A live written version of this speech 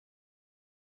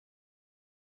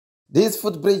This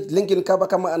footbridge linking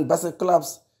Kaabakama and Basse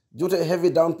collapsed due to a heavy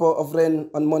downpour of rain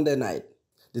on Monday night.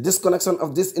 The disconnection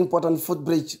of this important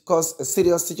footbridge caused a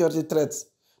serious security threat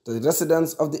to the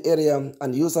residents of the area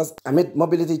and users amid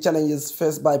mobility challenges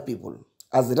faced by people.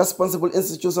 As the responsible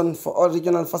institution for all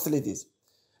regional facilities,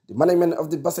 the management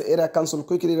of the Basse Area Council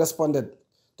quickly responded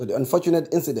to the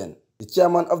unfortunate incident. The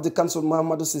chairman of the council,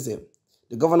 Mohamedou Cissé,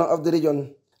 the governor of the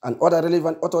region, and other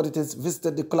relevant authorities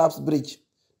visited the collapsed bridge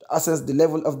to assess the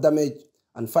level of damage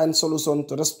and find solutions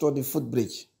to restore the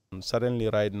footbridge. Suddenly,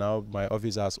 right now, my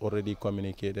office has already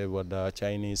communicated with the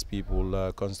Chinese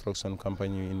people, construction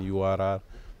company in URR,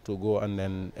 to go and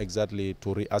then exactly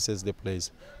to reassess the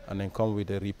place and then come with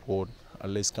a report. At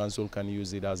least council can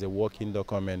use it as a working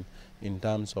document in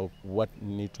terms of what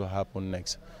needs to happen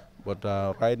next. But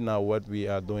right now what we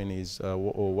are doing is,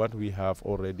 or what we have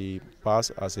already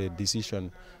passed as a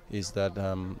decision, is that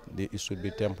it should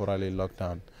be temporarily locked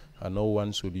down. No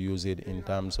one should use it in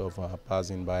terms of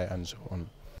passing by and so on.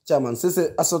 Chairman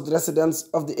Cissé assured residents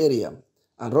of the area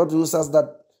and road users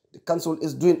that the council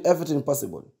is doing everything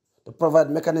possible to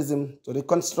provide mechanism to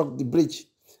reconstruct the bridge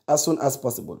as soon as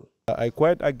possible. I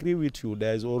quite agree with you.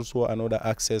 There is also another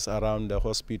access around the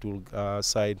hospital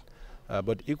side.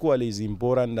 But equally is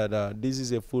important that this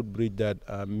is a footbridge that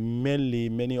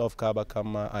many of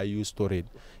Kaabakama are used to it.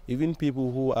 Even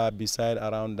people who are beside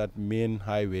around that main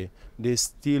highway, they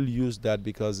still use that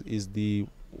because it's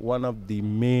one of the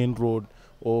main road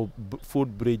or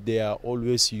footbridge they are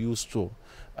always used to.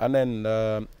 And then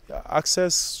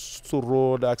access to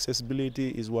road, accessibility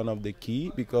is one of the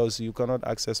key, because you cannot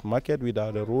access market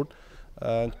without a road.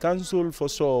 Council for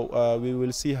sure, we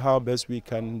will see how best we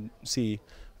can see.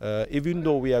 Even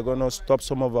though we are going to stop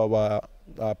some of our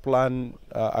planned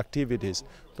activities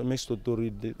to make sure to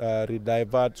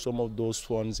redivert some of those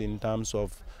funds in terms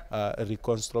of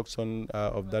reconstruction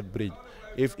of that bridge.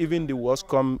 If even the worst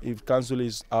come, if council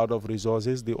is out of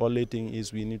resources, the only thing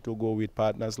is we need to go with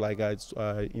partners like I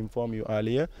informed you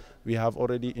earlier. We have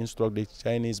already instructed the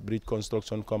Chinese bridge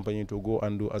construction company to go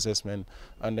and do assessment,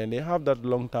 and then they have that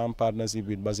long-term partnership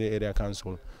with Basse Area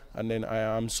Council. And then I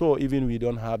am sure even we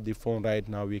don't have the phone right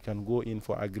now, we can go in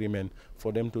for agreement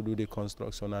for them to do the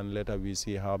construction, and later we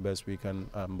see how best we can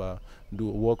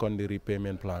work on the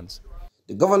repayment plans.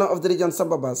 The governor of the region,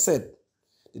 Sambaba, said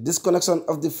the disconnection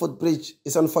of the footbridge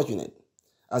is unfortunate,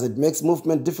 as it makes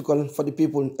movement difficult for the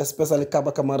people, especially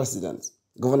Kaabakama residents.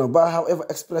 Governor Ba, however,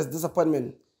 expressed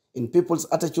disappointment in people's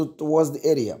attitude towards the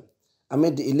area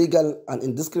amid the illegal and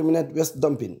indiscriminate waste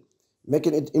dumping,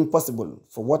 making it impossible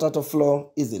for water to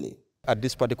flow easily. At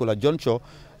this particular juncture,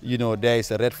 there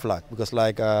is a red flag, because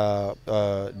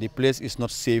the place is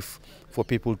not safe for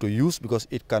people to use, because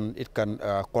it can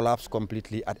collapse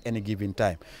completely at any given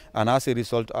time. And as a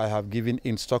result, I have given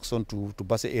instruction to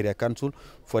Basse Area Council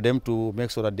for them to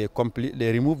make sure that they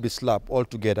remove the slab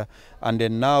altogether. And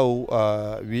then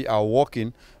now we are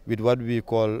working with what we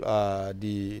call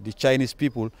the Chinese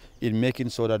people in making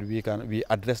sure that we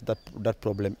address that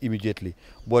problem immediately.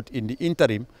 But in the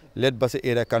interim, let Basse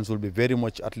Area Council be very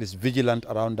much at least vigilant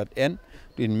around that end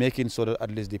in making sure that at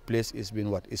least the place is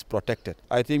protected.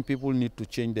 I think people need to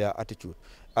change their attitude.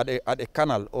 At a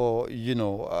canal, or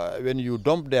when you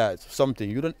dump there something,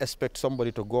 you don't expect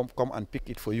somebody to come and pick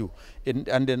it for you,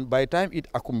 and then by the time it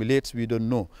accumulates, we don't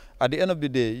know. At the end of the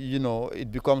day,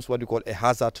 it becomes what we call a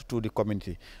hazard to the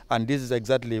community, and this is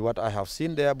exactly what I have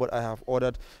seen there. But I have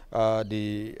ordered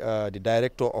the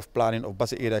director of planning of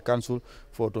Basse Area Council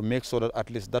to make sure that at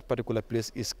least that particular place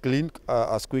is cleaned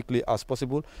as quickly as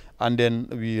possible, and then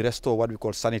we restore what we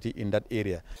call sanity in that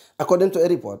area. According to a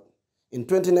report, in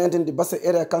 2019, the Basse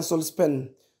Area Council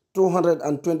spent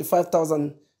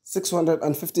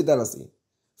 $225,650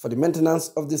 for the maintenance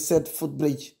of the said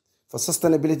footbridge for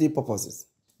sustainability purposes.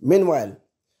 Meanwhile,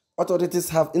 authorities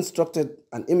have instructed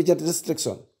an immediate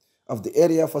restriction of the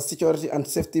area for security and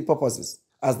safety purposes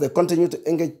as they continue to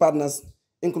engage partners,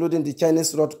 including the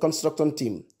Chinese road construction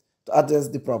team, to address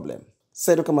the problem.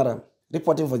 Saidou Camara,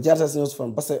 reporting for GRTS News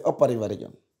from Basse Upper River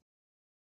Region.